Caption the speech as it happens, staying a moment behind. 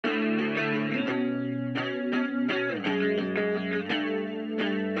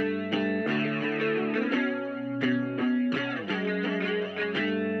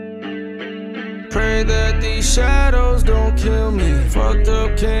pray that these shadows don't kill me. Fucked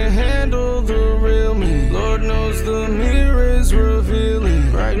up, can't handle the real me. Lord knows the mirror is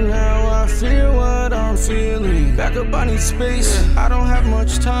revealing. Right now I feel what I'm feeling. Back up, I need space, I don't have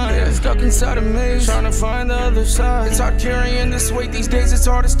much time. Stuck inside a maze, trying to find the other side. It's hard carrying this weight these days, it's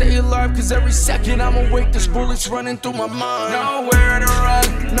hard to stay alive. Cause every second I'm awake, there's bullets running through my mind. Nowhere to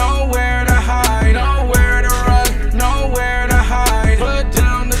run, nowhere to hide. Nowhere to run, nowhere to hide. Put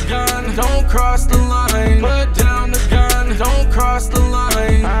down the gun, don't cross the line. Put down the gun, don't cross the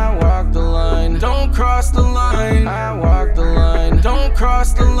line. I walk the line, don't cross the line. I walk the line, don't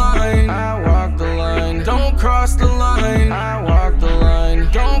cross the line. I walk the line, don't cross the line. I walk the line,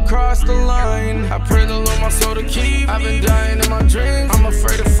 don't cross the line. I pray the Lord my soul to keep. I've been dying in my dreams, I'm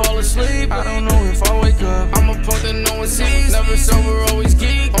afraid to fall asleep. I don't know if I'll wake up, I'm a punk that no one sees. Never sober, always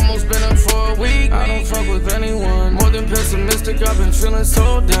geek, almost been up for a week. I don't fuck with anyone, more than pessimistic, I've been feeling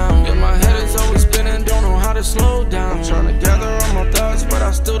so down. Yeah, my head is always spinning, don't know how to slow down. I'm trying to gather all my thoughts, but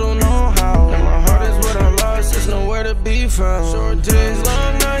I still don't know how. And my heart is what I lost, there's nowhere to be found. Short days,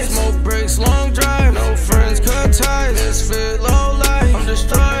 long nights, smoke breaks, long drive. No friends, cut ties, misfit, low life. I'm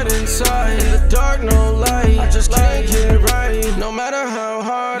destroyed inside, in the dark, no light. I just can't get right, no matter how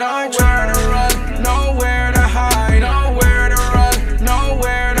hard I try to run. Nowhere to hide, nowhere to run,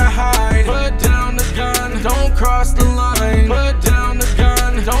 nowhere to hide. Put down the gun, don't cross the line. Put down the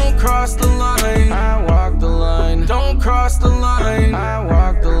gun, don't cross the line. I walk the line, don't cross the line. I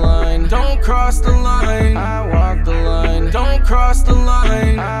walk the line, don't cross the line. I walk the line, don't cross the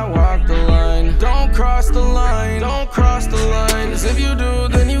line. I walk the line, don't cross the line. Don't cross the line, 'cause if you do,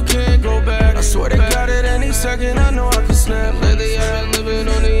 then you can't go back. I swear to God at any second I know I can snap. Lately I've been living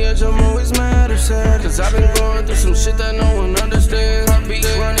on the edge, I'm always mad or sad. 'Cause I've been going through some shit that no one understands. Heartbeat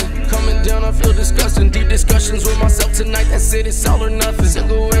running, coming down, I feel disgusting. Deep discussions with myself tonight, that's it, it's all or nothing. Sick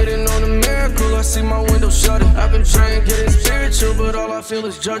of waiting on a miracle, I see my window shuttered. I've been trying to get it spiritual, but all I feel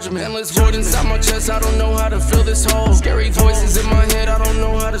is judgment. Endless void inside my chest, I don't know how to fill this hole. Scary voices in my head, I don't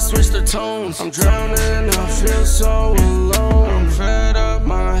know how to switch their tones. I'm drowning, I feel so alone. I'm fed up,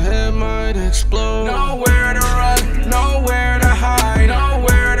 my head might explode. Nowhere to run, nowhere to hide.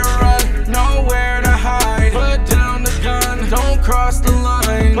 Nowhere to run, nowhere to hide. Put down the gun, don't cross the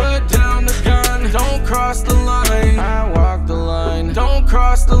line. Put down the gun, don't cross the line. I walk the line, don't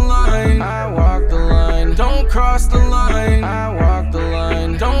cross the line. I walk the line, don't cross the line. I walk the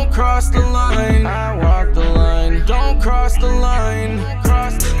line, don't cross the line. I walk the line, don't cross the line.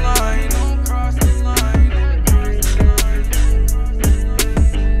 Cross the line, don't cross the line.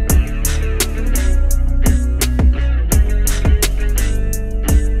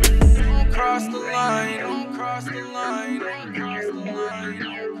 Don't cross the line, don't cross the line, don't cross the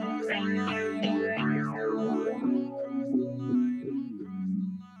line.